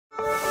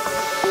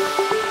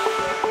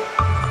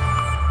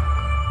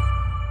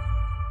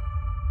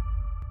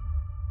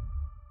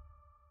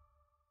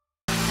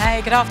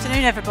Hey, good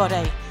afternoon,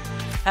 everybody.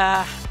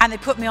 And they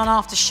put me on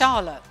after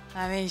Charlotte.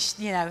 I mean,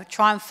 you know,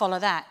 try and follow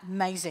that.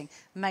 Amazing,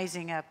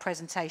 amazing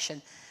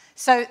presentation.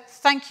 So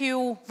thank you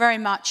all very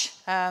much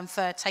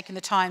for taking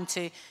the time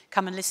to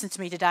come and listen to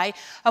me today.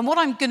 And what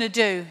I'm going to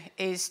do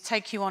is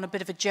take you on a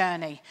bit of a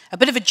journey,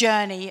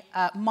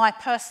 my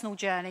personal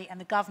journey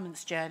and the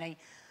government's journey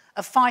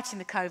of fighting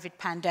the COVID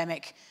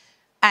pandemic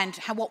and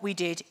what we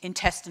did in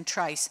test and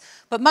trace.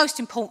 But most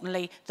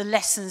importantly, the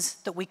lessons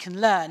that we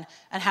can learn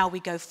and how we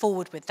go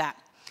forward with that.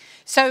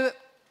 So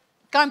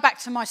going back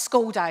to my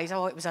school days,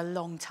 oh, it was a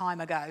long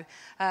time ago,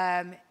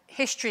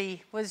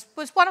 history was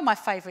one of my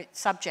favourite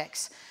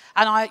subjects.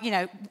 And I, you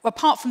know,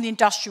 apart from the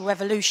Industrial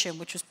Revolution,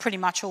 which was pretty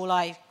much all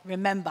I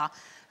remember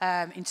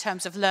in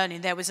terms of learning,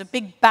 there was a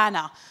big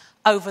banner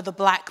over the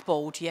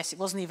blackboard. Yes, it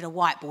wasn't even a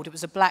whiteboard, it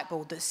was a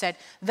blackboard that said,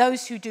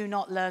 "Those who do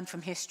not learn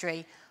from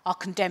history are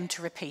condemned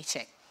to repeat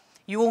it."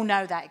 You all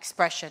know that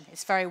expression.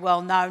 It's very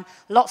well known.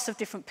 Lots of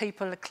different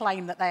people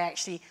claim that they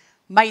actually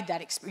made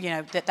that, you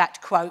know,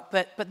 that quote,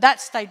 but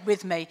that stayed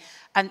with me,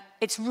 and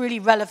it's really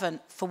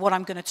relevant for what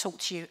I'm going to talk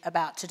to you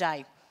about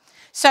today.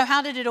 So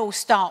how did it all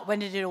start? When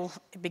did it all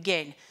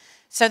begin?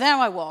 So there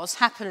I was,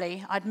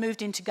 happily. I'd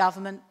moved into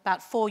government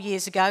about 4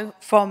 years ago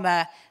from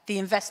the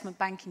investment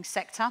banking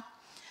sector,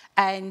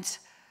 and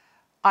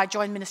I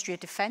joined Ministry of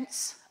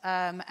Defence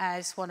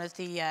as one of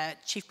the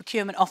chief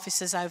procurement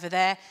officers over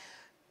there.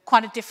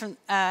 Quite a different,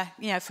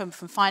 you know, from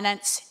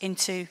finance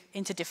into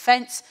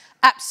defence.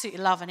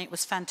 Absolutely loving it. It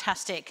was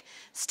fantastic.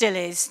 Still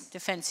is.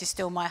 Defence is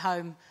still my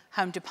home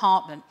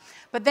department.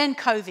 But then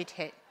COVID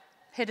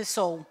hit us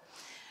all.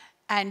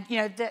 And, you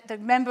know,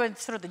 remember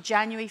sort of the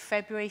January,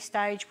 February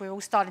stage, we were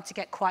all starting to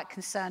get quite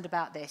concerned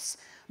about this.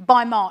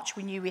 By March,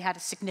 we knew we had a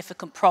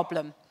significant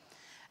problem.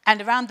 And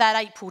around that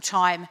April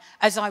time,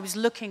 as I was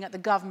looking at the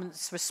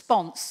government's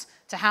response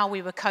to how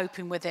we were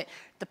coping with it,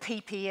 the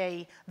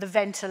PPE, the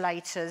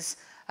ventilators,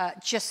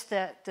 just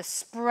the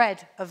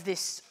spread of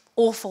this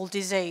awful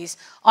disease,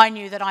 I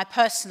knew that I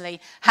personally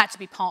had to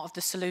be part of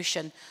the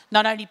solution,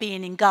 not only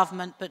being in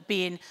government, but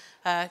being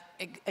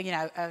you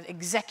know,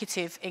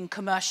 executive in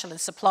commercial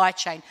and supply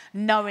chain,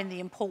 knowing the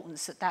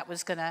importance that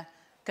was going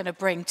to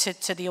bring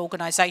to the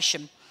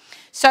organisation.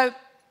 So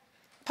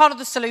part of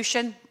the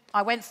solution,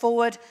 I went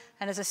forward,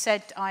 and as I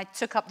said, I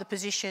took up the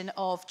position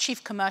of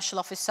Chief Commercial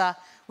Officer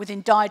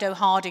within Dido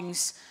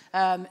Harding's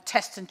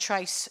test and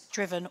trace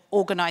driven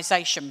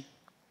organisation.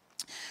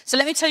 So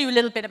let me tell you a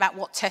little bit about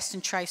what test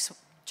and trace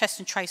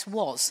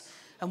was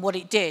and what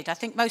it did. I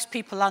think most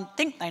people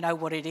think they know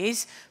what it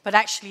is, but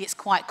actually it's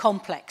quite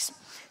complex.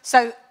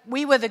 So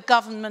we were the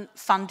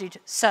government-funded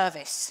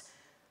service.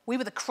 We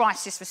were the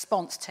crisis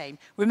response team.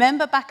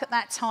 Remember back at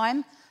that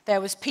time,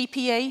 there was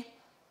PPE.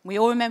 We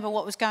all remember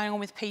what was going on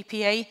with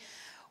PPE.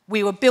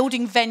 We were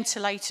building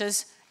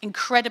ventilators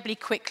incredibly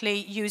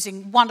quickly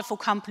using wonderful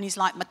companies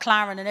like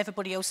McLaren and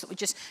everybody else that were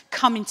just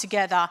coming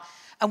together.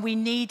 And we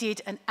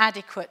needed an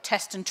adequate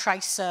test and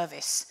trace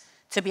service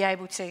to be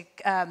able to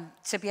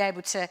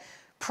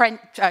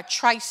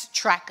trace,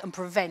 track and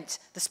prevent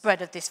the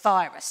spread of this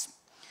virus.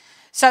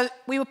 So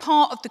we were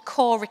part of the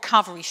core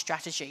recovery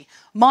strategy.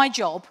 My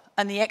job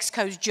and the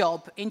ExCo's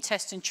job in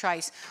test and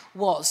trace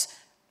was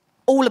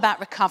all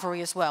about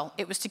recovery as well.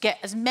 It was to get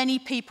as many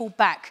people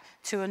back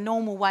to a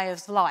normal way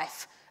of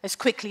life as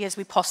quickly as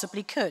we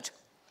possibly could,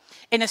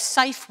 in a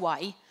safe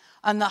way,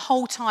 and the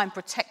whole time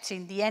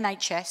protecting the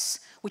NHS,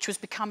 which was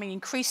becoming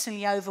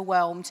increasingly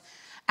overwhelmed,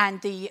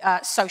 and the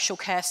social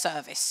care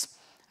service.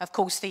 Of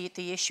course,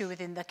 the issue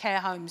within the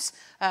care homes,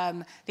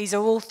 these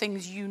are all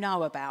things you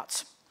know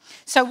about.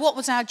 So what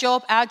was our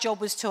job? Our job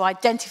was to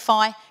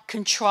identify,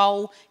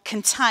 control,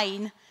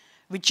 contain,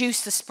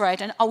 reduce the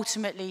spread, and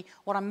ultimately,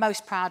 what I'm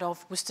most proud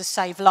of was to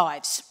save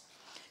lives.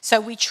 So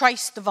we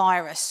traced the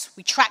virus,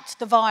 we tracked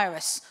the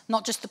virus,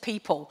 not just the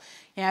people.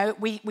 You know,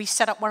 we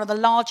set up one of the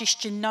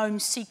largest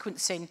genome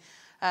sequencing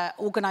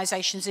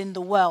organisations in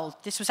the world.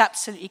 This was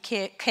absolutely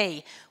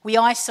key. We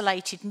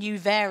isolated new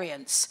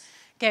variants.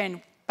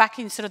 Again, back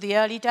in sort of the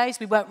early days,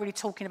 we weren't really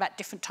talking about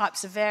different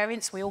types of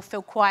variants. We all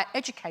feel quite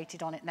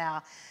educated on it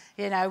now.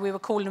 You know, we were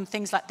calling them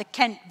things like the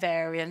Kent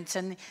variant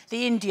and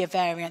the India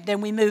variant. Then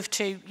we moved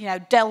to, you know,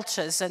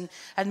 deltas and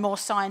more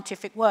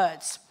scientific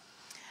words.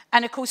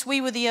 And of course,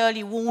 we were the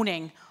early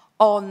warning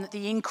on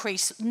the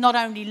increase, not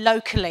only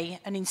locally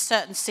and in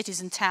certain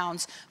cities and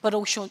towns, but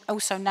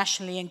also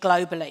nationally and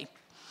globally.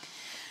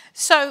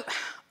 So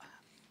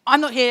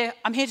I'm here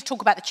to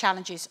talk about the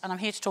challenges, and I'm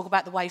here to talk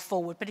about the way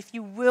forward. But if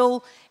you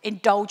will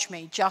indulge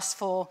me just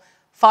for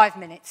 5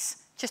 minutes,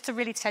 just to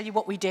really tell you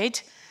what we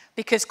did,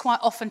 because quite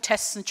often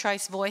test and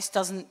trace voice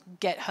doesn't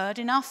get heard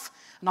enough,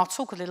 and I'll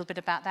talk a little bit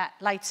about that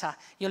later.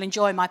 You'll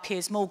enjoy my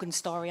Piers Morgan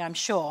story, I'm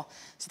sure,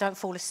 so don't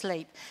fall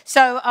asleep.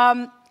 So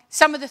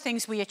some of the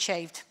things we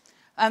achieved,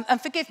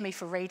 and forgive me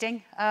for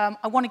reading,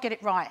 I want to get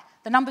it right.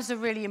 The numbers are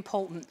really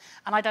important,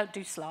 and I don't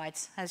do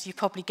slides, as you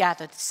probably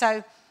gathered.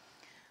 So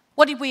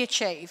what did we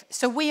achieve?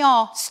 So we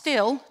are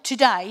still,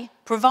 today,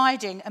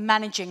 providing and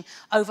managing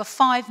over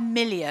 5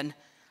 million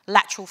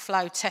lateral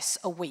flow tests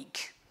a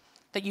week.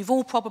 that you've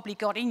all probably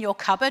got in your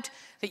cupboard,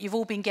 that you've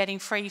all been getting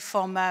free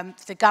from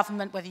the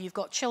government, whether you've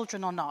got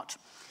children or not.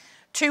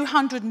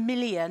 200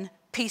 million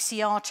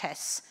PCR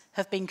tests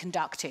have been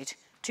conducted,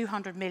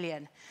 200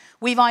 million.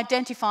 We've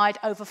identified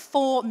over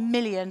 4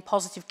 million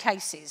positive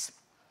cases.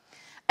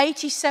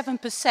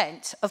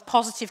 87% of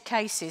positive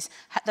cases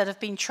that have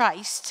been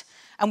traced,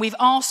 and we've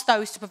asked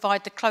those to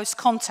provide the close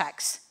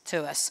contacts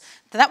to us.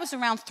 That was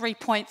around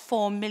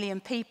 3.4 million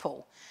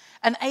people.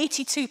 And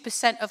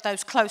 82% of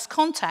those close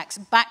contacts,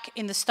 back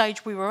in the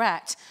stage we were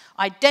at,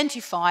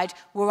 identified,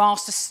 were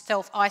asked to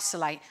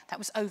self-isolate. That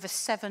was over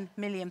 7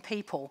 million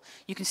people.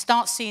 You can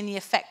start seeing the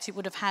effect it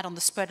would have had on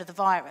the spread of the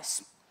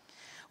virus.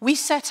 We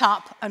set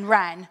up and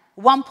ran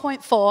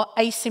 1.4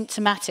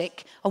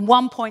 asymptomatic and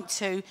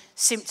 1.2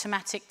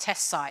 symptomatic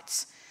test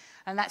sites.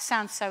 And that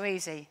sounds so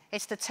easy.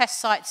 It's the test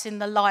sites in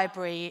the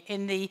library,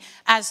 in the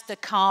Asda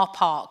car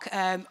park,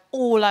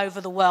 all over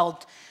the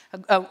world.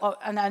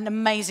 An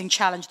amazing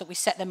challenge that we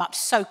set them up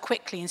so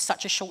quickly in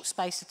such a short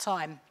space of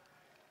time.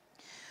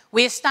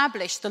 We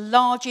established the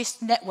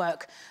largest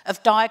network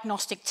of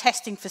diagnostic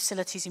testing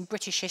facilities in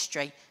British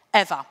history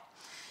ever.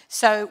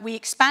 So we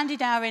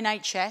expanded our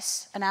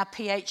NHS and our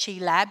PHE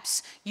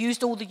labs,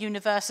 used all the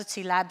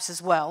university labs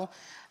as well,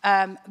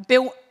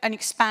 built and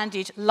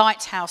expanded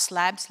lighthouse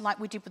labs like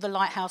we did with the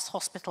lighthouse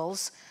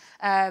hospitals,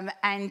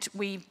 and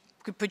we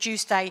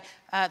produced the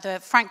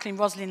Franklin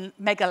Roslin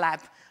Mega Lab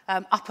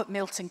up at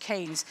Milton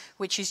Keynes,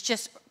 which is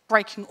just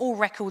breaking all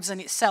records in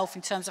itself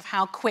in terms of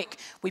how quick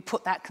we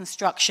put that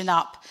construction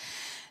up.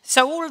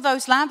 So all of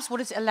those labs, what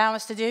does it allow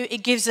us to do?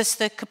 It gives us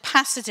the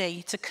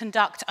capacity to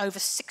conduct over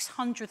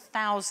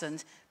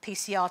 600,000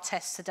 PCR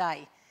tests a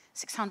day.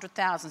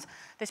 600,000.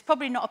 There's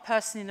probably not a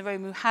person in the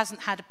room who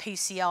hasn't had a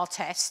PCR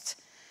test,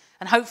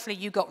 and hopefully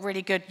you got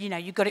really good,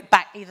 you got it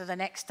back either the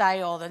next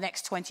day or the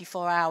next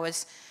 24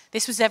 hours.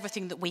 This was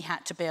everything that we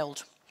had to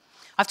build.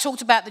 I've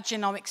talked about the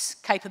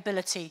genomics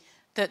capability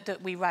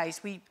that we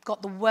raised. We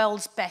got the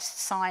world's best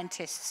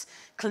scientists,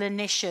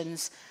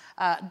 clinicians,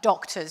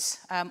 doctors,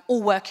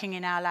 all working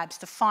in our labs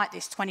to fight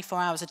this 24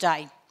 hours a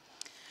day.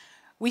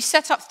 We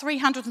set up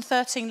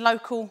 313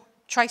 local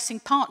tracing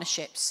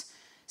partnerships.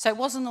 So it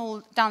wasn't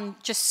all done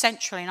just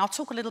centrally, and I'll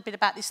talk a little bit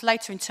about this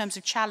later in terms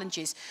of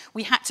challenges.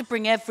 We had to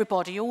bring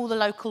everybody, all the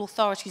local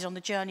authorities on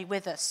the journey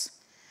with us.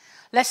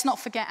 Let's not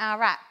forget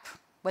our app.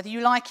 Whether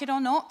you like it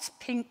or not,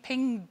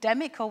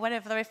 Pingdemic or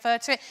whatever they refer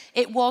to it,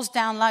 it was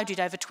downloaded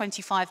over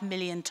 25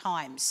 million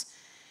times.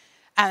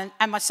 And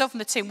myself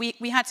and the team,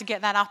 we had to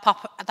get that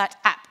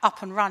app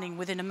up and running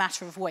within a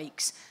matter of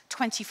weeks,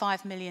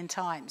 25 million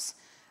times.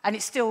 And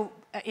it's still,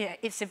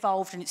 it's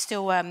evolved, and it's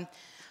still,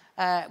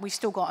 we've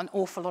still got an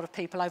awful lot of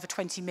people, over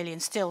 20 million,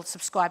 still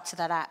subscribed to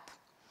that app.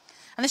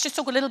 And let's just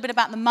talk a little bit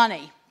about the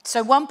money.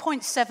 So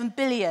 1.7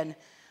 billion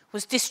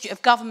was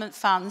of government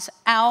funds,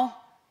 our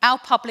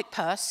public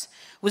purse,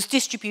 was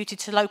distributed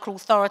to local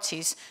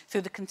authorities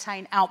through the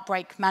Contain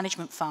Outbreak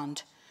Management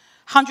Fund.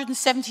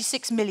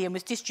 176 million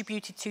was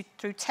distributed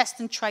through Test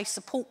and Trace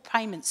Support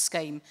Payment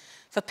Scheme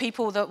for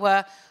people that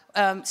were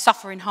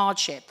suffering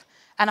hardship,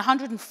 and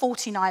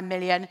 149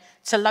 million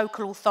to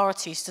local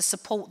authorities to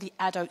support the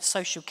adult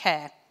social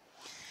care.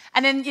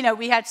 And then,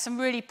 we had some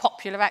really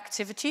popular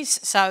activities.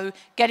 So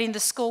getting the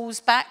schools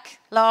back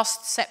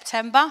last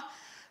September,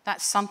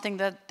 that's something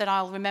that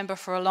I'll remember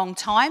for a long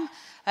time.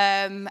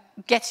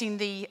 Getting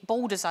the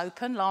borders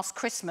open last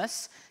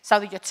Christmas so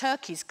that your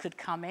turkeys could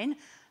come in.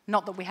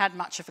 Not that we had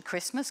much of a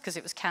Christmas because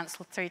it was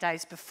cancelled 3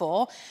 days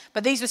before.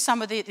 But these were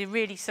some of the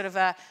really sort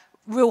of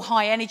real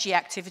high energy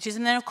activities.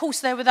 And then, of course,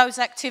 there were those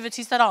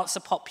activities that aren't so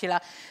popular.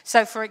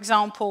 So, for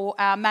example,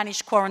 our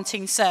managed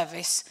quarantine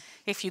service.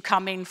 If you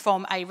come in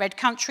from a red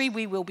country,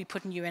 we will be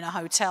putting you in a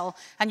hotel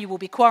and you will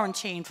be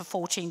quarantined for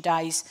 14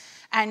 days.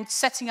 And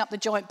setting up the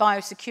Joint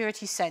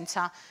Biosecurity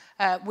Centre,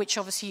 which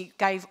obviously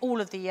gave all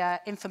of the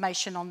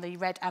information on the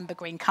red, amber,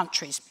 green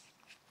countries.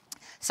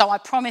 So I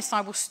promise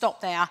I will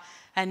stop there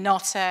and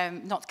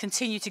not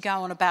continue to go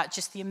on about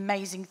just the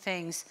amazing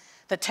things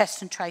that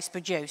Test and Trace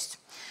produced.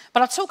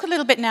 But I'll talk a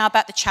little bit now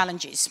about the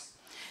challenges.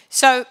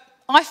 So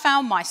I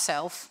found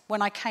myself,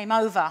 when I came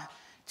over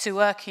to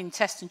work in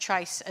Test and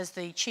Trace as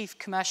the Chief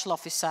Commercial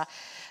Officer,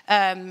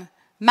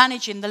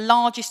 managing the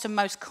largest and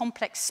most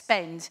complex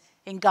spend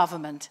in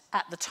government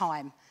at the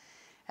time.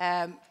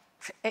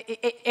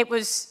 It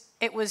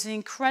was an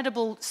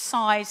incredible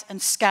size and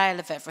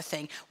scale of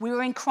everything. We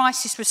were in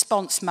crisis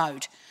response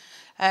mode.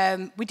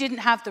 We didn't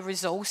have the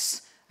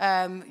resource.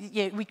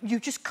 You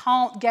just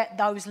can't get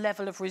those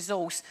level of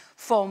resource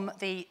from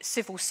the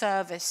civil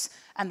service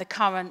and the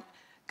current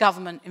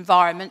government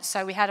environment.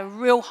 So we had a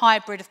real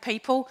hybrid of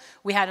people.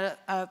 We had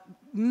a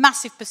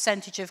massive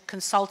percentage of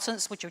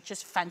consultants, which were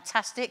just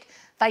fantastic.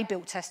 They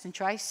built Test and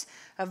Trace.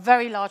 A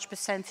very large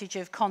percentage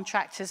of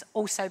contractors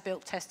also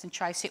built Test and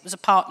Trace. It was a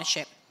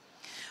partnership.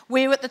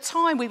 At the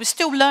time, we were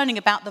still learning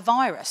about the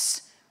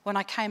virus when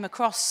I came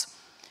across.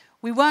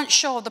 We weren't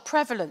sure of the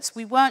prevalence.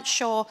 We weren't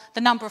sure the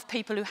number of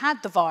people who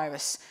had the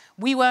virus.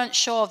 We weren't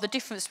sure of the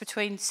difference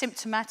between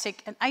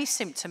symptomatic and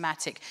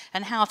asymptomatic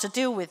and how to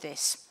deal with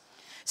this.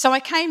 So I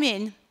came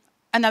in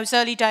those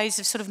early days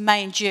of sort of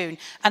May and June,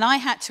 and I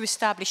had to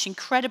establish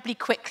incredibly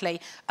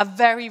quickly a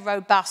very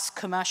robust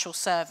commercial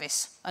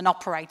service, an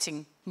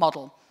operating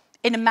model,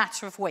 in a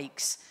matter of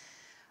weeks.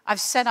 I've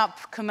set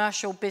up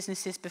commercial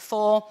businesses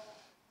before,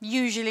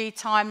 usually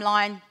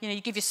timeline, you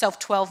give yourself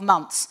 12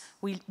 months.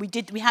 We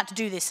had to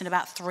do this in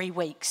about 3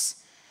 weeks.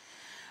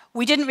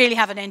 We didn't really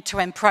have an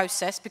end-to-end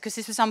process because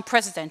this was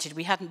unprecedented.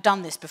 We hadn't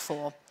done this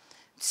before.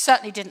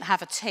 Certainly didn't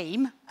have a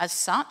team as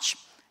such.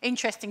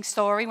 Interesting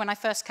story, when I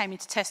first came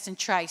into Test and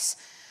Trace,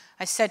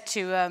 I said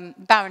to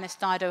Baroness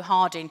Dido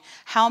Harding,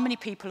 how many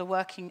people are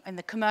working in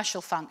the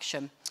commercial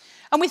function?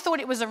 And we thought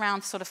it was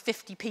around sort of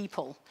 50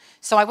 people.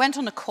 So I went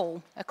on a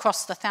call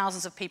across the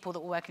thousands of people that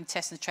were working in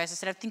Test and Trace. I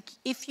said,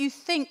 if you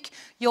think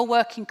you're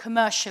working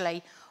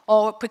commercially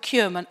or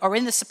procurement or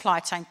in the supply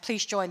chain,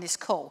 please join this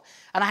call.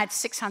 And I had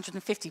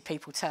 650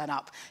 people turn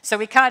up. So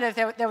we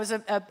there was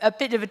a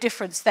bit of a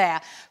difference there,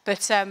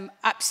 but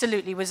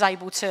absolutely was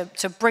able to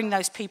bring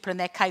those people and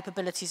their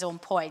capabilities on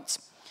point.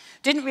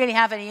 Didn't really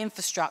have any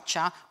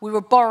infrastructure. We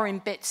were borrowing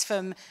bits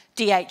from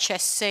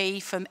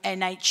DHSC, from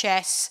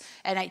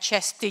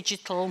NHS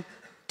Digital,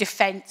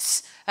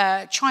 Defence,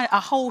 trying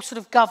a whole sort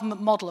of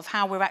government model of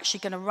how we're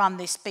actually going to run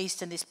this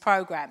beast and this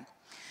programme.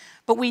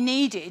 But we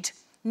needed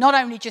not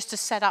only just to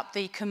set up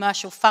the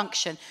commercial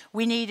function,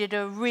 we needed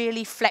a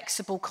really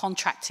flexible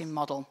contracting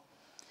model.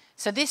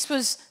 So this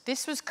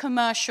was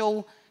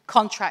commercial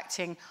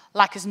contracting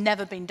like has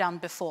never been done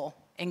before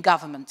in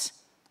government,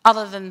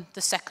 other than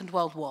the Second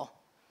World War.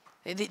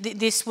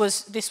 This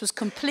was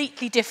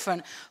completely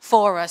different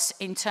for us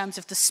in terms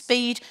of the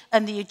speed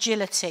and the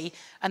agility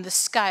and the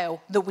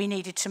scale that we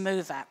needed to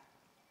move at.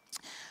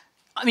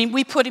 I mean,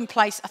 we put in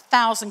place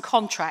 1,000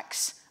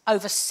 contracts,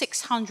 over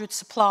 600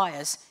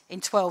 suppliers in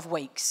 12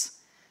 weeks.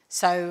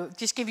 So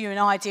just give you an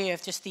idea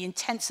of just the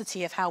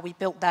intensity of how we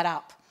built that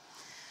up.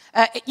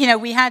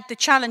 We had the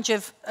challenge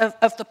of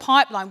the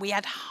pipeline. We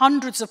had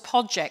hundreds of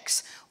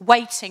projects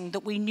waiting that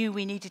we knew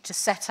we needed to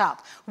set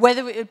up,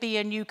 whether it would be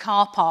a new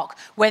car park,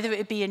 whether it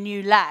would be a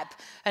new lab.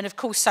 And of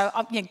course, so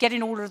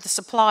getting all of the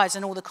suppliers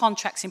and all the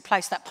contracts in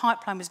place, that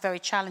pipeline was very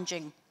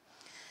challenging.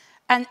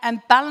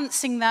 And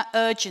balancing that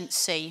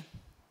urgency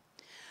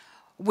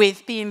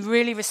with being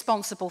really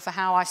responsible for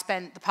how I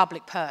spent the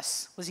public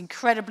purse was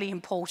incredibly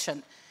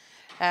important.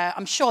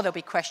 I'm sure there'll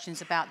be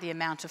questions about the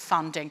amount of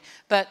funding,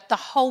 but the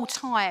whole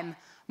time,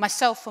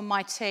 myself and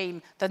my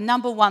team, the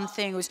number one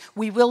thing was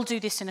we will do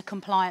this in a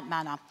compliant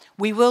manner.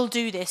 We will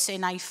do this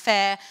in a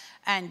fair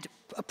and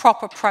a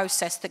proper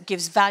process that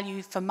gives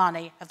value for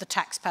money of the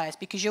taxpayers,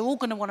 because you're all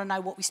going to want to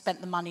know what we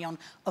spent the money on,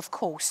 of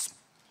course.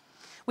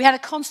 We had a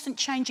constant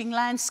changing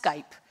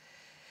landscape.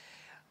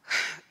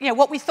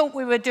 What we thought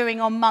we were doing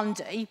on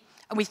Monday,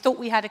 and we thought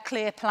we had a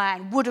clear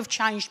plan, would have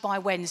changed by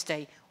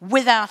Wednesday,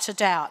 without a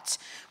doubt.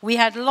 We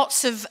had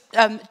lots of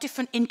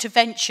different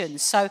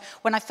interventions. So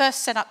when I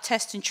first set up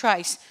Test and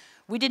Trace,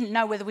 we didn't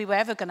know whether we were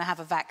ever going to have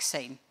a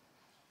vaccine.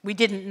 We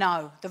didn't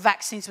know. The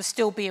vaccines were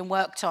still being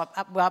worked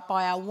up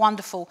by our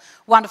wonderful,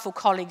 wonderful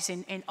colleagues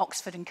in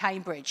Oxford and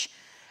Cambridge.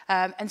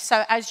 And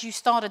so as you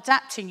start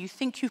adapting, you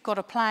think you've got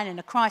a plan in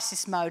a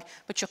crisis mode,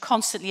 but you're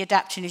constantly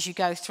adapting as you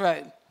go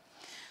through.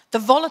 The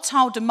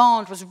volatile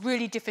demand was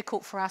really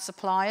difficult for our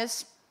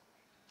suppliers.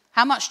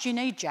 How much do you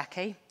need,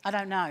 Jacqui? I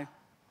don't know.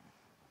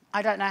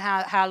 I don't know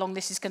how long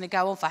this is going to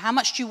go on for. How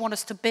much do you want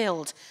us to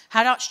build?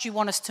 How much do you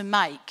want us to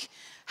make?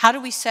 How do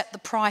we set the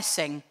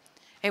pricing?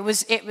 It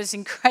was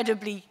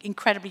incredibly,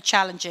 incredibly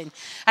challenging.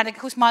 And of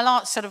course,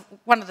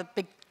 one of the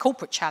big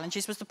corporate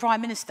challenges was the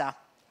Prime Minister.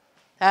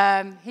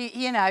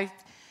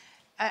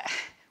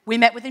 We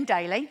met with him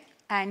daily,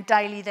 and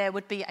daily there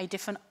would be a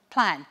different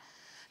plan.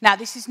 Now,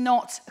 this is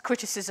not a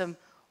criticism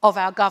of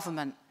our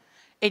government.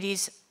 It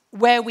is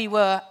where we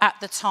were at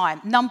the time.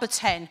 Number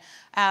 10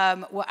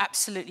 were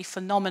absolutely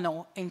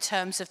phenomenal in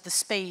terms of the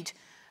speed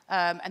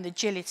and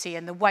agility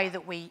and the way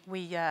that we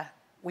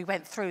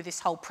went through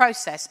this whole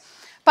process.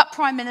 But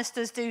prime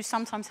ministers do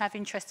sometimes have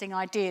interesting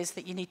ideas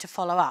that you need to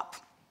follow up.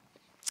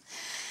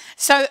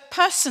 So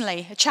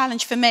personally, a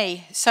challenge for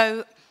me.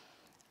 So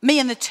me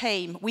and the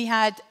team, we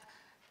had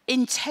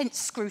intense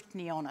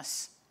scrutiny on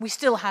us. We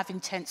still have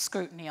intense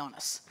scrutiny on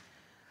us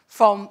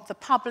from the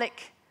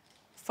public,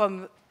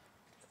 from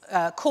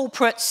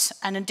corporates,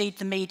 and indeed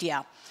the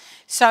media.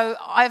 So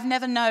I've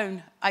never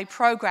known a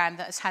programme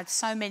that has had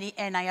so many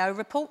NAO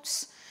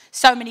reports,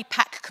 so many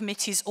PAC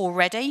committees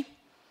already.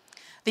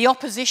 The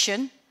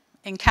opposition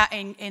in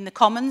the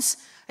Commons,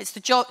 it's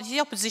the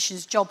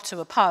opposition's job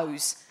to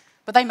oppose,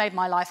 but they made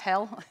my life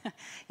hell,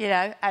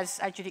 as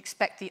you'd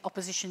expect the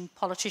opposition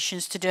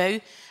politicians to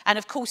do. And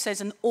of course, there's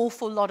an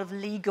awful lot of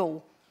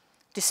legal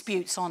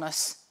disputes on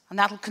us, and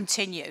that'll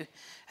continue.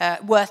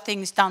 Were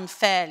things done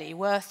fairly?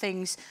 Were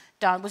things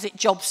done? Was it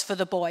jobs for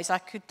the boys? I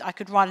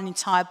could write an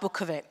entire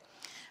book of it.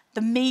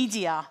 The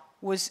media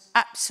was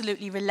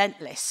absolutely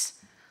relentless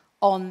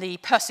on the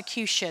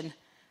persecution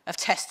of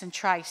Test and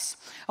Trace,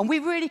 and we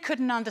really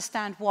couldn't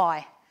understand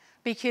why,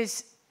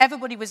 because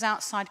everybody was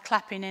outside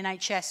clapping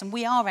NHS, and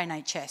we are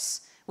NHS.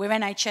 We're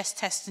NHS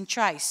test and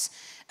trace.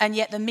 And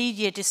yet the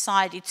media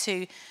decided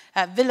to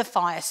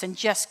vilify us and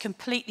just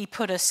completely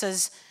put us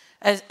as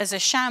a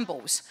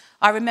shambles.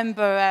 I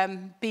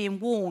remember being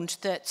warned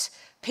that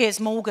Piers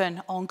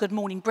Morgan on Good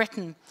Morning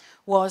Britain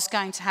was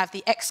going to have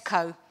the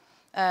Exco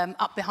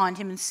up behind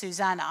him and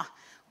Susanna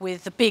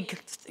with the big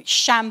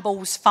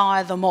shambles,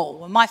 fire them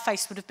all. And my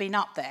face would have been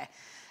up there.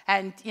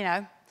 And, you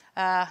know,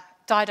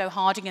 Dido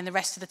Harding and the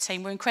rest of the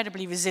team were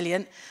incredibly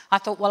resilient. I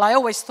thought, well, I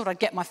always thought I'd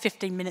get my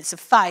 15 minutes of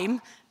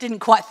fame. Didn't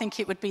quite think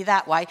it would be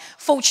that way.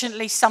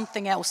 Fortunately,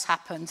 something else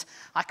happened.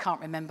 I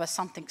can't remember,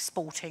 something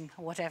sporting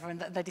or whatever,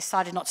 and they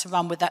decided not to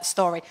run with that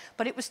story.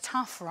 But it was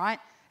tough, right?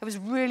 It was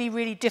really,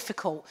 really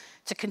difficult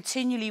to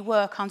continually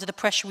work under the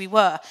pressure we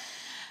were.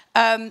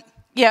 Yeah,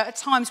 at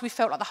times we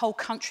felt like the whole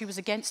country was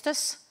against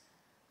us.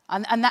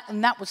 And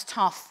that was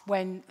tough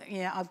when, you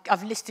know,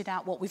 I've listed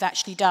out what we've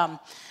actually done.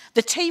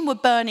 The team were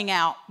burning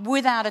out,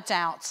 without a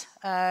doubt.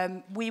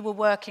 We were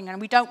working, and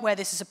we don't wear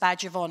this as a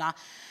badge of honour,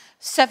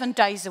 7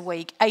 days a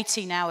week,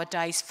 18-hour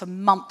days for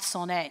months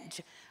on end.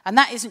 And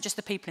that isn't just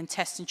the people in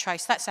test and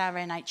trace, that's our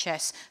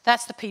NHS,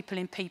 that's the people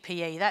in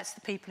PPE, that's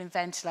the people in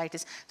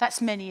ventilators,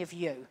 that's many of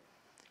you,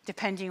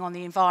 depending on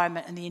the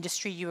environment and the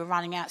industry you were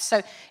running at.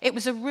 So it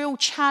was a real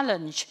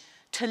challenge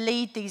to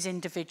lead these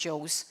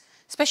individuals,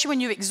 especially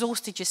when you're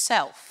exhausted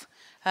yourself.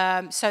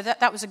 So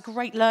that was a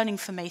great learning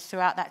for me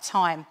throughout that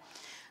time.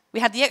 We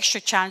had the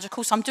extra challenge, of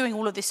course, I'm doing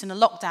all of this in a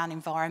lockdown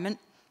environment.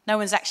 No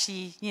one's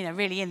actually, you know,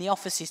 really in the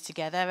offices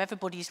together.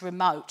 Everybody's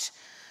remote.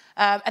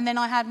 And then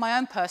I had my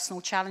own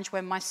personal challenge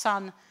when my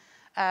son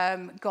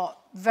got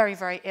very,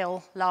 very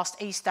ill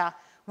last Easter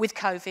with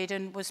COVID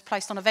and was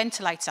placed on a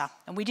ventilator.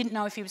 And we didn't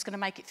know if he was going to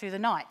make it through the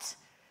night.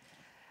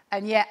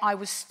 And yet I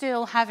was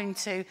still having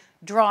to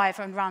drive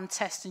and run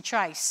test and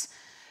trace.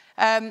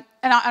 And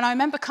I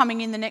remember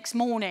coming in the next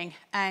morning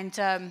and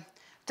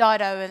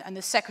Dido and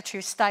the Secretary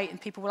of State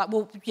and people were like,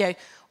 well, you know,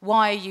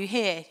 why are you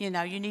here? You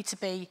know, you need to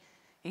be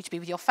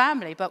with your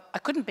family. But I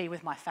couldn't be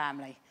with my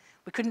family.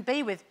 We couldn't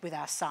be with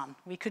our son.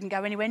 We couldn't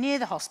go anywhere near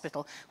the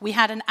hospital. We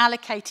had an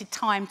allocated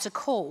time to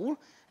call.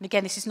 And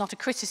again, this is not a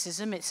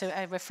criticism, it's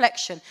a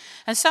reflection.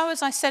 And so,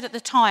 as I said at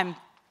the time,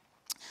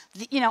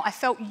 you know, I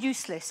felt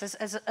useless.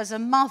 As a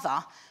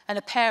mother and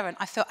a parent,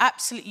 I felt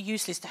absolutely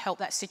useless to help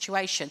that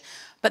situation.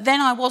 But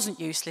then I wasn't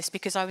useless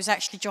because I was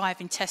actually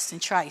driving test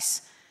and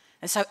trace.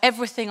 And so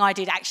everything I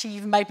did actually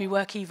even made me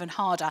work even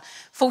harder.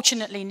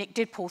 Fortunately, Nick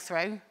did pull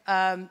through.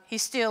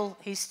 He's still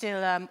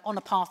on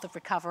a path of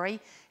recovery.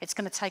 It's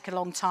going to take a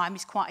long time.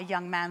 He's quite a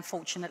young man,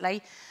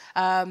 fortunately.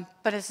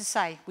 But as I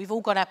say, we've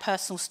all got our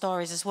personal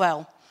stories as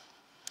well.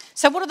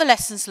 So what are the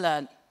lessons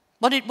learned?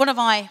 What have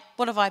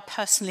I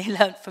personally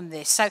learned from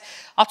this? So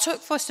I'll talk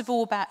first of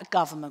all about the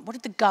government. What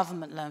did the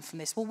government learn from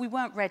this? Well, we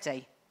weren't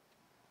ready.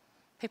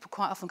 People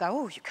quite often go,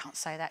 oh, you can't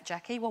say that,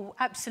 Jacqui. Well,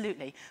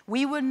 absolutely.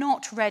 We were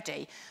not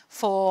ready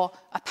for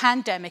a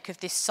pandemic of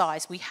this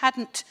size. We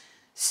hadn't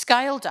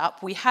scaled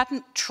up, we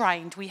hadn't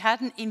trained, we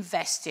hadn't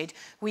invested,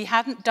 we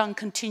hadn't done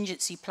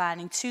contingency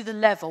planning to the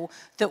level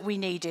that we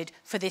needed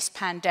for this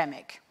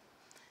pandemic.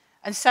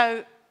 And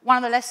so one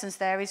of the lessons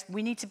there is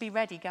we need to be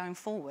ready going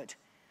forward.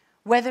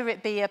 Whether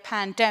it be a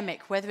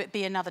pandemic, whether it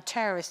be another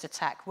terrorist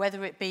attack,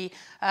 whether it be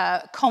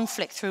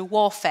conflict through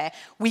warfare,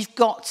 we've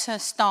got to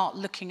start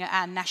looking at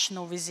our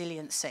national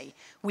resiliency.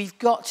 We've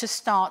got to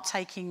start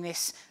taking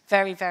this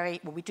very, very,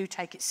 well, we do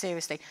take it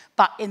seriously,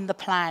 but in the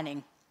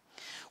planning.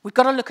 We've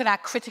got to look at our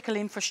critical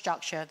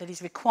infrastructure that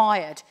is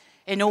required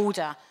in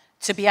order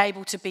to be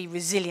able to be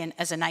resilient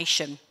as a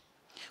nation.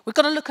 We've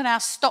got to look at our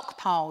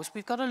stockpiles.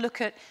 We've got to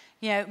look at,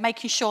 you know,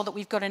 making sure that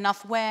we've got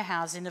enough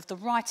warehousing of the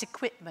right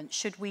equipment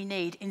should we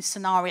need in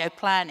scenario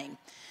planning.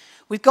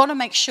 We've got to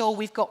make sure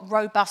we've got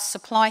robust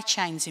supply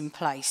chains in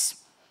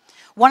place.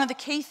 One of the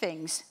key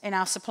things in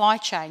our supply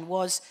chain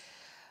was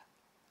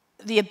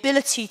the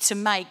ability to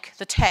make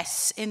the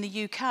tests in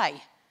the UK.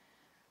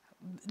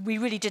 We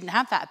really didn't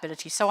have that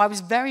ability, so I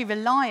was very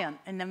reliant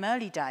in the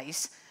early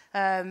days,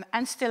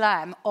 and still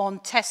am, on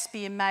tests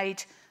being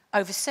made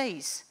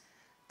overseas.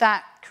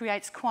 That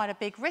creates quite a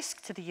big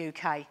risk to the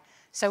UK.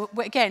 So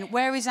again,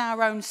 where is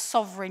our own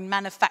sovereign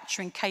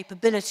manufacturing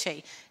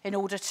capability in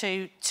order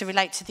to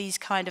relate to these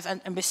kind of,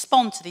 and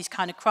respond to these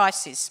kind of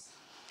crises?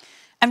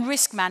 And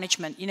risk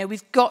management, you know,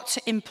 we've got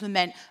to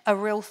implement a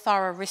real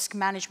thorough risk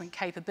management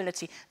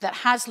capability that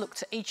has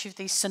looked at each of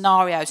these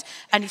scenarios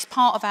and is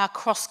part of our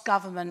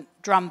cross-government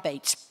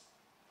drumbeat.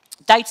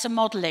 Data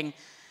modelling,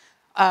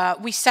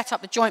 we set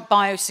up the Joint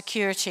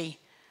Biosecurity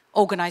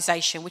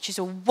Organisation, which is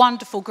a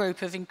wonderful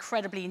group of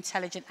incredibly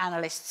intelligent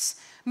analysts,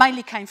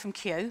 mainly came from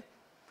Kew,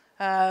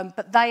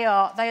 but they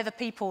are the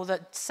people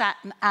that sat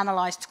and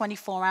analysed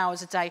 24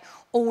 hours a day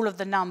all of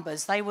the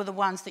numbers. They were the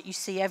ones that you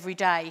see every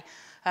day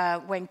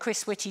when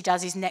Chris Whitty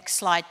does his next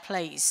slide,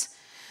 please.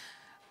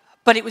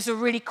 But it was a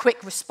really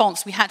quick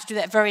response. We had to do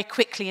that very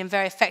quickly and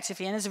very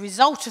effectively. And as a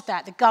result of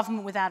that, the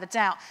government, without a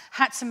doubt,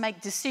 had to make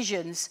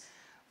decisions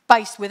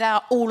based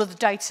without all of the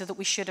data that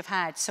we should have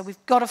had. So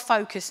we've got to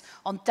focus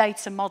on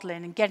data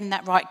modelling and getting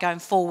that right going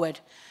forward.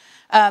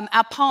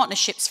 Our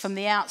partnerships from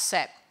the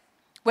outset.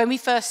 When we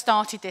first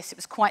started this, it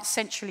was quite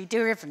centrally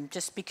driven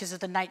just because of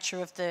the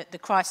nature of the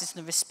crisis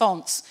and the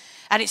response.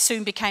 And it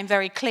soon became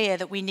very clear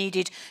that we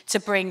needed to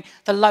bring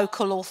the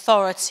local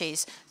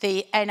authorities,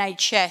 the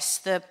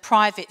NHS, the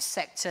private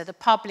sector, the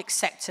public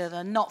sector,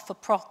 the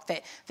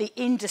not-for-profit, the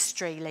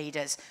industry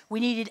leaders. We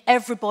needed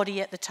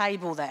everybody at the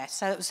table there.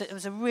 So it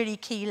was a really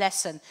key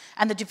lesson.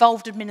 And the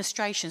devolved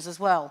administrations as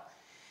well.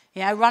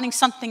 You know, running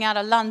something out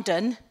of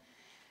London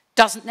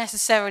doesn't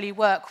necessarily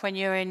work when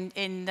you're in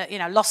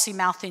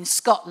Lossiemouth in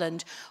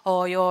Scotland,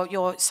 or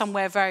you're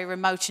somewhere very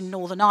remote in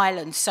Northern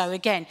Ireland. So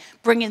again,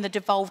 bringing the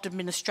devolved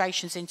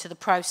administrations into the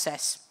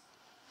process.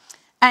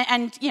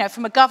 And you know,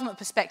 from a government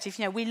perspective,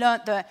 you know, we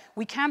learnt that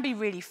we can be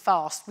really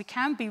fast, we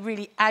can be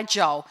really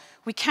agile,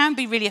 we can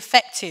be really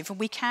effective, and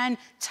we can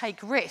take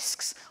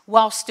risks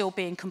while still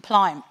being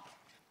compliant.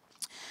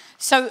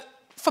 So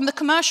from the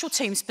commercial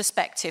team's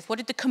perspective, what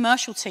did the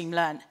commercial team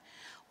learn?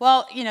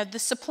 Well, you know, the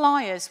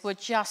suppliers were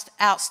just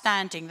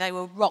outstanding. They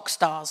were rock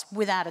stars,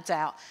 without a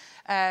doubt.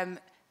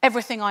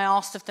 Everything I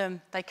asked of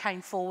them, they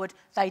came forward,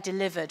 they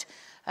delivered.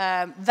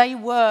 They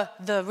were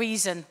the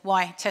reason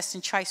why Test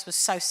and Trace was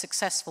so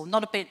successful,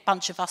 not a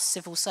bunch of us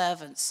civil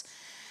servants.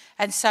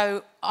 And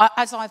so,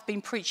 as I've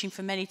been preaching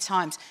for many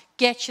times,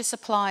 get your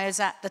suppliers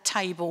at the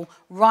table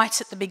right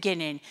at the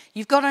beginning.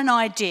 You've got an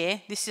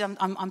idea. This is,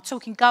 I'm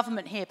talking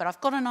government here, but I've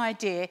got an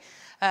idea.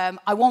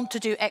 I want to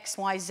do X,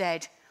 Y, Z.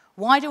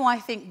 Why do I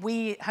think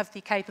we have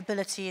the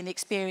capability and the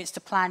experience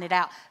to plan it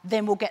out?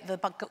 Then we'll get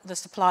the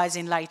suppliers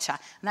in later.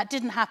 And that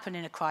didn't happen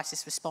in a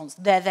crisis response.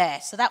 They're there.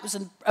 So that was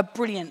a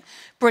brilliant,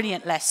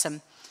 brilliant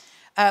lesson.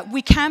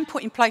 We can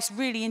put in place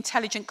really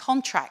intelligent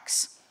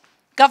contracts.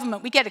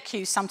 Government, we get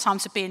accused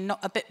sometimes of being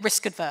a bit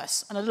risk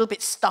adverse and a little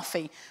bit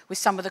stuffy with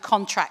some of the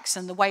contracts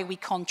and the way we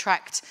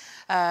contract,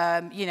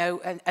 you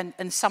know,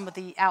 and some of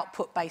the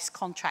output-based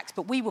contracts.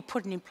 But we were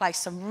putting in place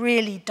some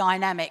really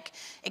dynamic,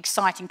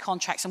 exciting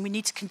contracts, and we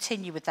need to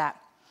continue with that.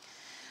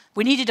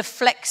 We needed a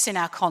flex in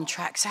our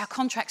contracts. Our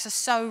contracts are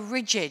so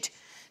rigid,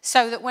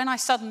 so that when I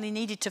suddenly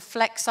needed to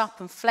flex up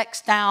and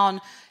flex down,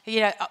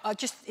 you know,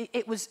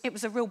 it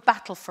was a real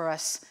battle for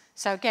us.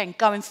 So again,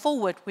 going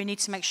forward, we need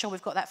to make sure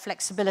we've got that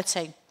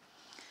flexibility.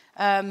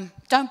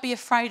 Don't be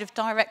afraid of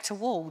direct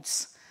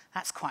awards.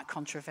 That's quite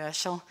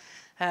controversial.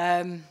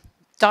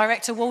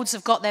 Direct awards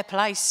have got their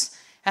place,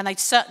 and they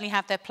certainly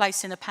have their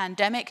place in a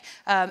pandemic,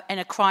 in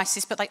a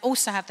crisis, but they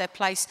also have their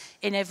place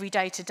in every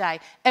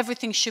day-to-day.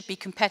 Everything should be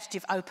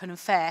competitive, open and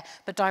fair,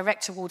 but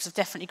direct awards have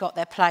definitely got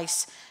their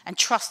place. And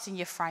trust in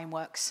your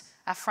frameworks.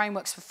 Our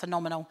frameworks were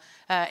phenomenal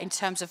in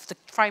terms of the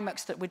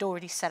frameworks that we'd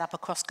already set up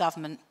across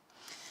government.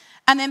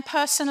 And then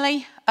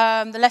personally,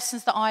 the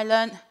lessons that I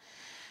learned,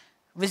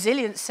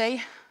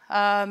 resiliency.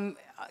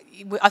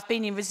 I've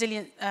been in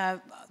resilient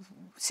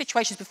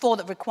situations before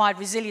that required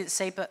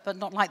resiliency, but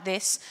not like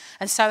this.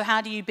 And so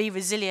how do you be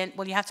resilient?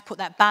 Well, you have to put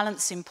that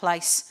balance in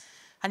place.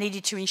 I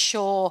needed to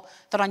ensure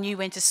that I knew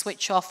when to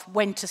switch off,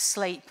 when to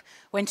sleep,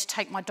 when to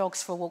take my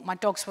dogs for a walk. My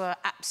dogs were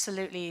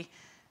absolutely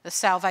the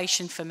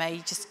salvation for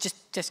me.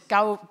 Just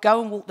go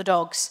and walk the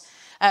dogs.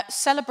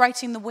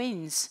 Celebrating the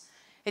wins.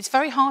 It's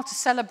very hard to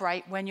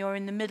celebrate when you're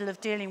in the middle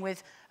of dealing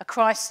with a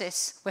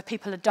crisis where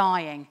people are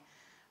dying.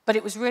 But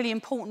it was really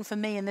important for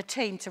me and the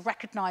team to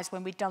recognise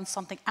when we'd done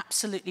something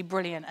absolutely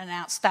brilliant and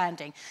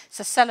outstanding.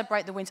 So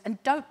celebrate the wins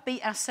and don't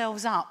beat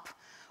ourselves up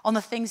on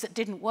the things that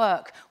didn't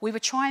work. We were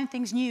trying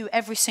things new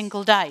every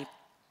single day.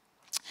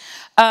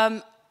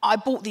 I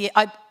bought the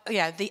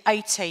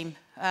A-team.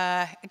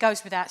 It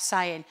goes without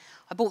saying.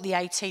 I bought the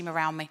A-team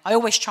around me. I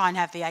always try and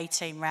have the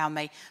A-team around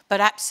me. But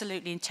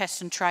absolutely in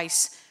Test and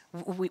Trace,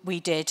 we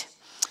did.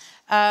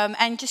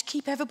 And just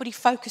keep everybody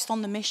focused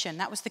on the mission.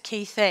 That was the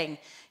key thing.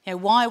 You know,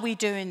 why are we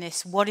doing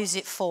this? What is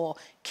it for?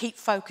 Keep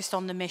focused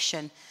on the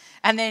mission.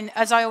 And then,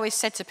 as I always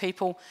said to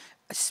people,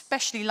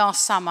 especially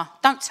last summer,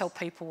 don't tell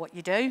people what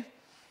you do.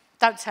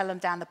 Don't tell them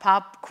down the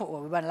pub.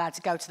 Well, we weren't allowed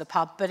to go to the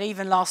pub, but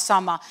even last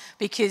summer,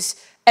 because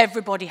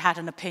everybody had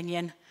an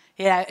opinion.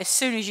 You know, as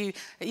soon as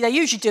they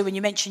usually do when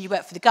you mention you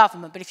work for the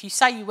government, but if you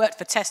say you worked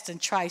for Test and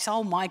Trace,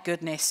 oh my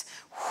goodness,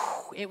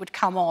 it would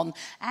come on.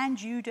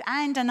 And you do,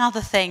 and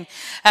another thing.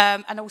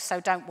 And also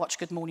don't watch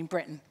Good Morning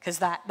Britain, because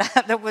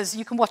that was,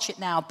 you can watch it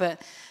now,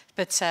 but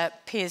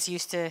Piers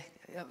used to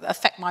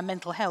affect my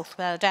mental health,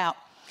 without a doubt.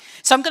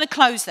 So I'm going to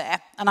close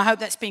there, and I hope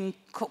that's been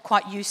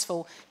quite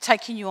useful,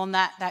 taking you on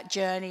that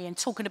journey and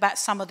talking about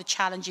some of the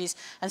challenges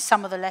and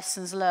some of the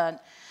lessons learned.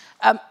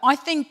 I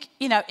think,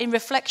 you know, in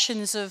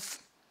reflections of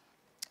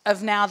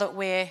now that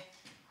we're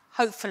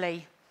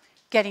hopefully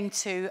getting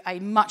to a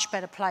much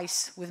better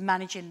place with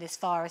managing this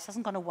virus. It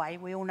hasn't gone away,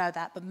 we all know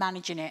that, but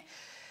managing it.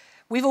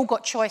 We've all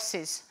got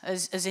choices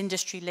as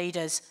industry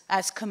leaders,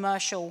 as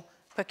commercial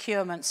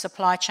procurement,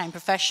 supply chain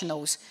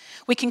professionals.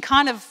 We can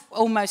kind of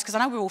almost, because I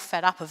know we're all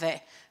fed up of it,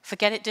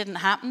 forget it didn't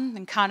happen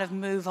and kind of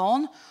move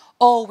on,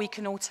 or we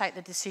can all take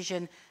the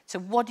decision to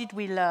what did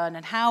we learn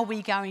and how are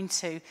we going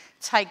to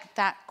take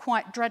that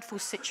quite dreadful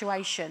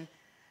situation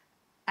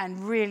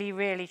and really,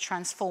 really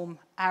transform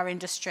our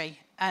industry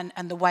and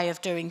the way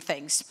of doing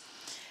things.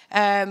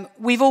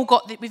 We've all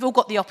got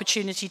the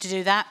opportunity to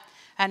do that.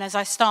 And as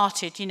I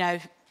started, you know,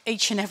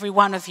 each and every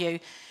one of you,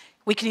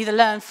 we can either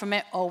learn from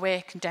it or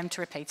we're condemned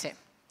to repeat it.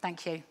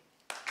 Thank you.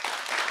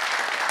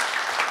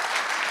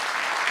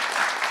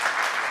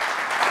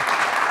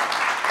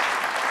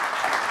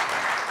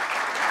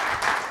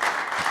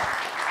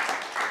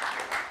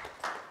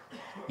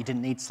 You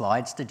didn't need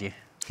slides, did you?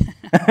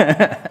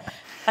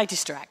 They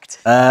distract.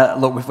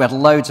 Look, we've had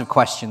loads of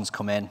questions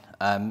come in.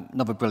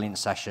 Another brilliant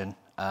session.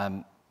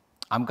 I'm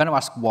going to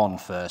ask one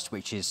first,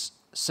 which is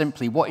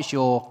simply, what is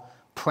your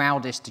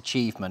proudest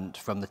achievement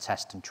from the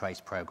Test and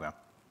Trace programme?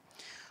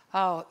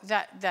 Oh,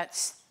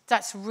 that's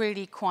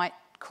really quite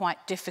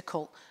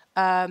difficult.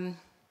 My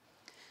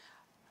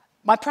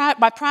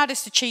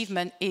proudest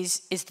achievement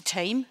is the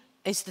team.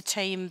 Is the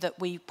team that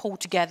we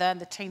pulled together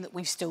and the team that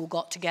we've still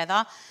got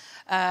together.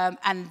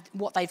 And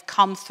what they've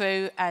come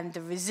through and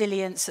the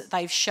resilience that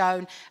they've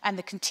shown and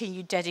the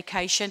continued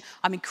dedication.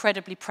 I'm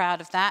incredibly proud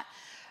of that.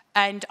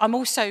 And I'm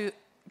also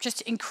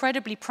just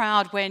incredibly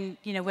proud when,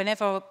 you know,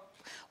 whenever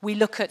we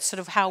look at sort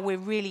of how we're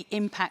really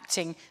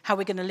impacting how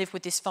we're going to live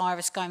with this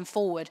virus going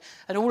forward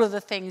and all of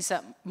the things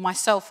that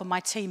myself and my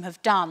team have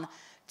done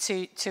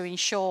to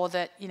ensure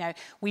that, you know,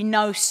 we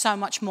know so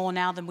much more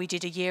now than we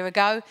did a year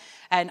ago.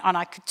 And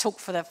I could talk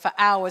for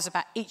hours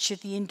about each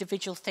of the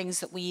individual things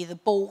that we either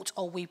bought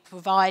or we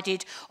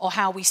provided or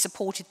how we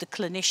supported the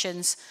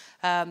clinicians.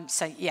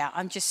 So yeah,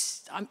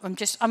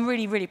 I'm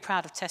really, really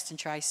proud of Test and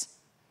Trace.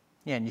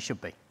 Yeah, and you should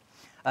be.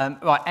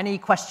 Right, any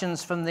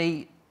questions from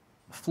the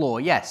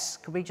floor? Yes,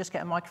 could we just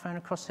get a microphone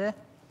across here?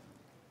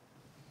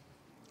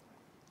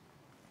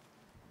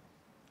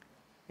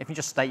 If you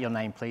just state your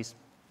name, please.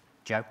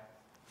 Joe.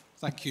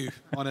 Thank you.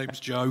 My name's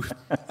Joe.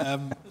 I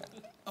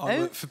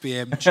work for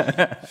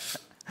BMG.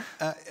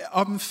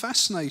 I'm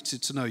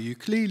fascinated to know you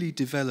clearly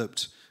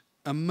developed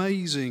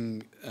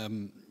amazing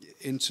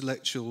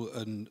intellectual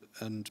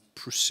and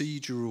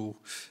procedural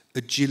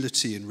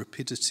agility and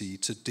rapidity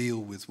to deal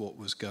with what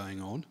was going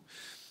on.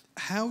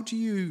 How do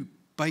you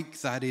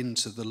bake that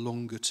into the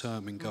longer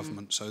term in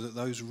government so that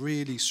those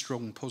really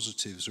strong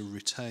positives are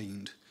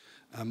retained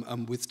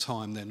and with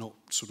time they're not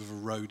sort of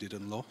eroded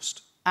and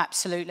lost?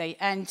 Absolutely.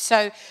 And so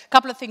a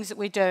couple of things that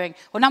we're doing.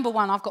 Well, number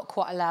one, I've got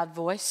quite a loud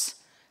voice.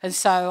 And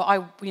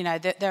so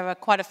there are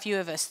quite a few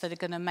of us that are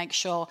going to make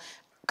sure,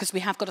 because we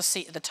have got a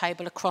seat at the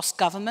table across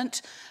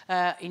government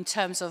in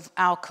terms of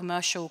our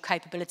commercial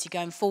capability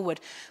going forward.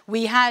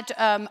 We had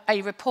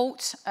a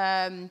report,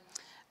 a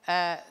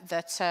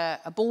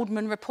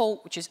Boardman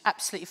report, which is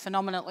absolutely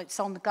phenomenal. It's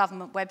on the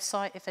government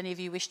website if any of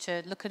you wish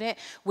to look at it,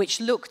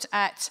 which looked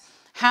at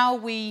how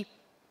we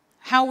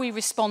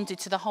responded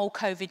to the whole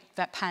COVID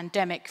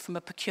pandemic from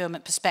a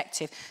procurement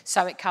perspective.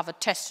 So it covered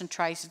test and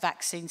trace,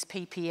 vaccines,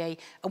 PPE,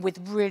 and with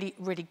really,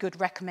 really good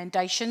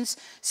recommendations.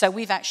 So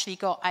we've actually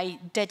got a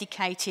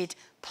dedicated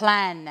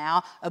plan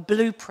now, a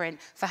blueprint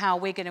for how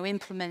we're going to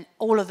implement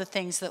all of the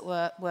things that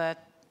were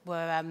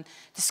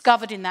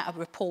discovered in that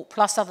report,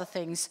 plus other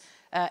things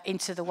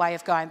into the way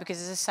of going.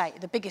 Because as I say,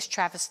 the biggest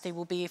travesty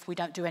will be if we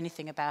don't do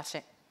anything about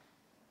it.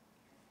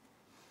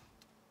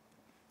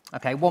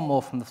 Okay, one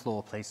more from the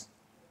floor, please.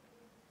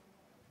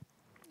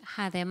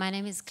 Hi there, my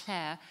name is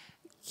Claire.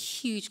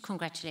 Huge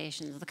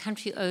congratulations. The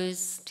country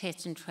owes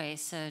Test and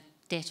Trace a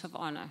debt of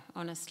honour,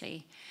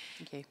 honestly.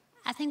 Thank you.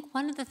 I think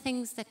one of the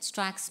things that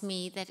strikes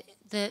me that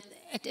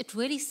it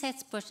really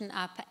sets Britain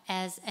up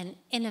as an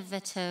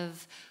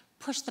innovative,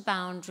 push the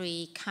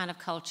boundary kind of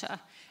culture.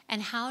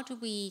 And how do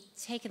we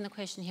take in the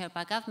question here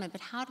by government, but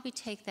how do we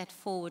take that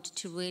forward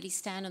to really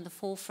stand on the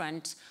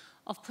forefront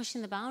of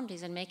pushing the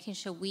boundaries and making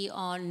sure we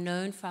are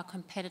known for our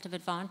competitive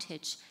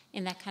advantage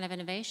in that kind of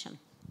innovation?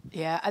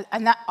 Yeah,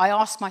 and that, I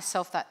ask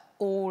myself that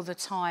all the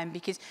time,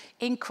 because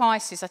in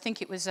crisis, I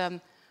think it was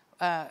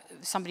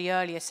somebody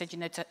earlier said, you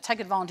know, to take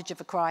advantage of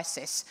a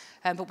crisis,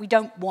 but we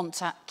don't want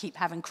to keep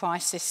having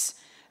crisis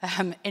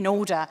in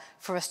order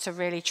for us to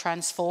really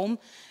transform.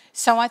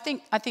 So I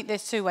think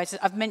there's two ways.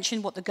 I've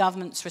mentioned what the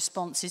government's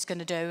response is going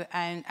to do,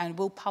 and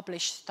we'll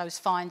publish those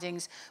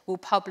findings. We'll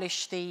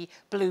publish the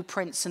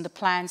blueprints and the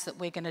plans that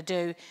we're going to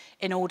do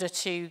in order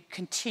to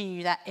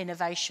continue that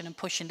innovation and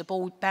pushing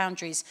the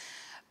boundaries.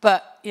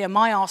 But you know,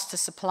 my ask to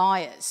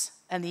suppliers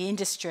and the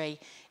industry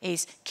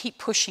is keep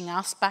pushing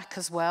us back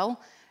as well.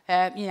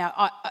 You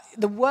know,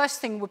 the worst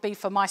thing would be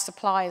for my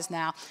suppliers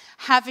now,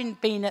 having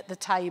been at the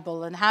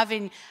table and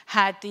having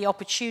had the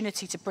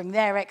opportunity to bring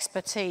their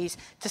expertise,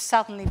 to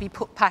suddenly be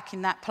put back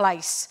in that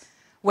place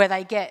where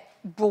they get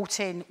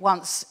brought in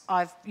once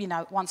I've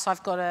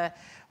got a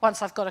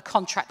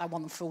contract I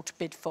want them to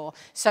bid for.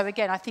 So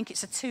again, I think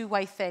it's a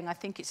two-way thing. I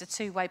think it's a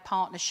two-way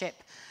partnership.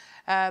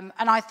 And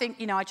I think,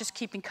 you know, I just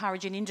keep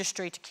encouraging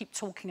industry to keep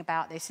talking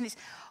about this. And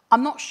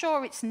I'm not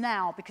sure it's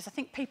now, because I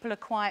think people are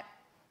quite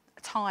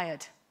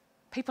tired.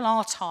 People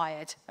are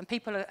tired and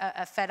people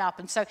are fed up.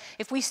 And so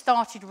if we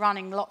started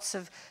running lots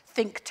of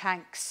think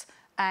tanks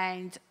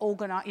and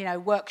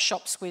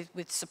workshops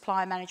with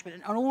supplier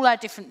management and all our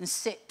different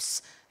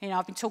SIPs, you know,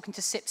 I've been talking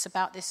to SIPs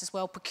about this as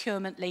well,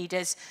 procurement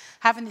leaders,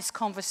 having this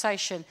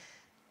conversation,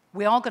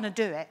 We are going to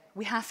do it.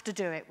 We have to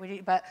do it.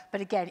 But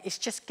again, it's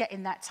just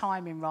getting that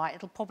timing right.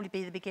 It'll probably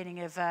be the beginning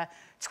of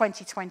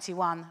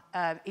 2021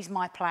 is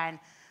my plan.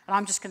 And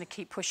I'm just going to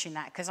keep pushing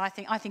that because I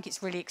think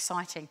it's really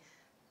exciting.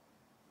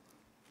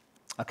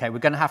 Okay, we're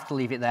going to have to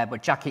leave it there,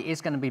 but Jacqui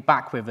is going to be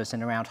back with us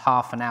in around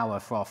half an hour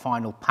for our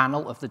final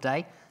panel of the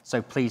day.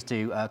 So please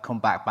do come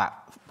back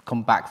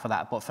for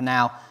that. But for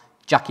now,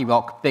 Jacqui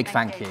Rock, big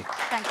thank you.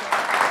 Thank you.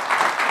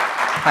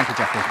 Thank you,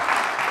 Jacqui.